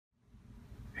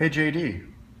Hey JD.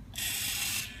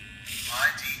 Hi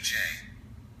DJ.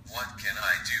 What can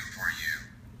I do for you?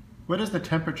 What is the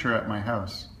temperature at my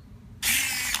house?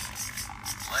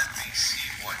 Let me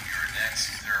see what your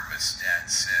Nest Thermostat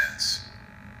says.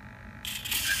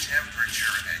 The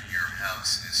temperature at your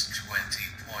house is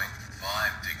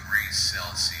 20.5 degrees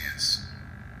Celsius.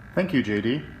 Thank you,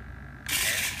 JD.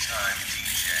 Anytime,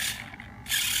 DJ.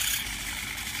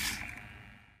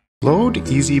 Load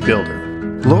EZ Builder.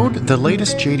 Load the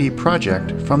latest JD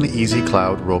project from the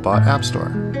EZ-Cloud Robot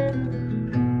AppStore.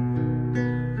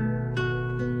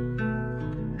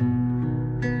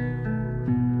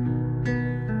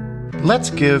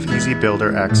 Let's give EZ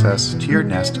Builder access to your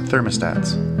Nest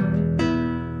Thermostats.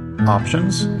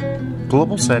 Options,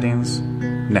 Global Settings,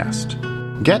 Nest.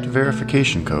 Get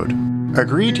verification code.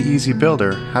 Agree to EZ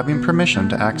Builder having permission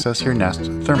to access your Nest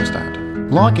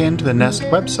Thermostat. Log in to the Nest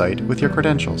website with your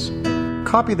credentials.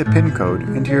 Copy the pin code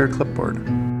into your clipboard.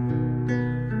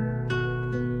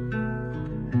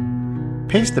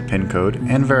 Paste the pin code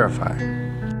and verify.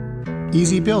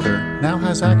 EZ Builder now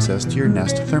has access to your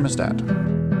Nest Thermostat.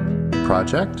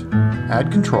 Project,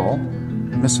 Add Control,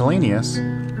 Miscellaneous,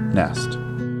 Nest.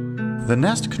 The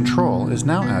Nest control is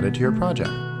now added to your project.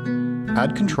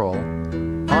 Add control,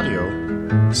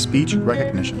 audio, speech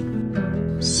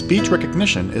recognition. Speech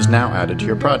recognition is now added to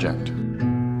your project.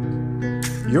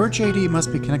 Your JD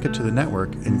must be connected to the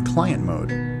network in client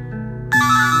mode.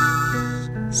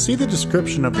 See the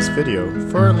description of this video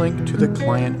for a link to the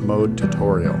client mode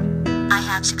tutorial. I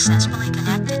have successfully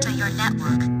connected to your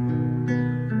network.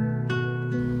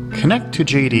 Connect to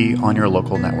JD on your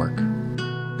local network.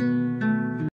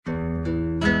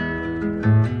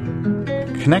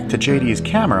 Connect to JD's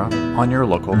camera on your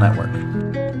local network.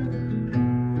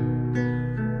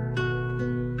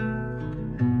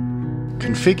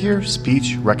 Configure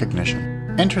speech recognition.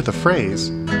 Enter the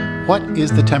phrase, "What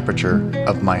is the temperature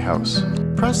of my house?"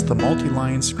 Press the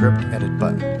multi-line script edit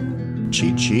button.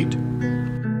 Cheat sheet.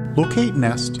 Locate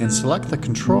Nest and select the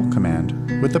control command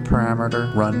with the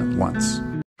parameter run once.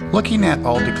 Looking at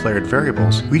all declared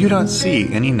variables, we do not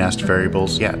see any Nest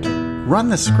variables yet. Run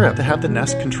the script to have the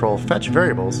Nest control fetch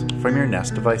variables from your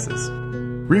Nest devices.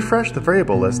 Refresh the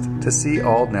variable list to see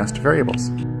all Nest variables.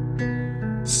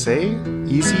 Say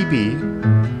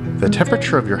EZB, the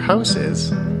temperature of your house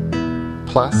is,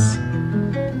 plus,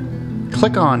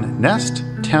 click on Nest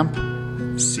Temp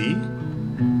C,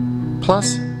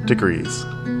 plus degrees.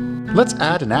 Let's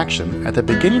add an action at the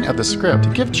beginning of the script to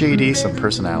give JD some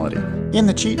personality. In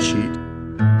the cheat sheet,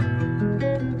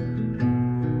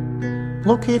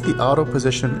 locate the auto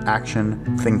position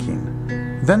action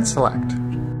thinking, then select.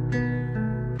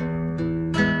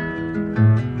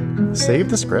 Save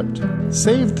the script,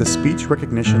 save the speech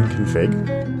recognition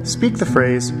config, speak the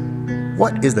phrase,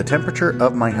 "What is the temperature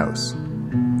of my house?"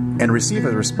 and receive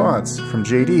a response from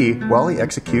JD while he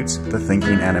executes the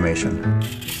thinking animation.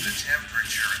 The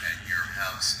temperature at your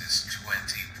house is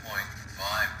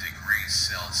 20.5 degrees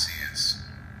Celsius.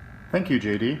 Thank you,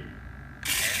 JD.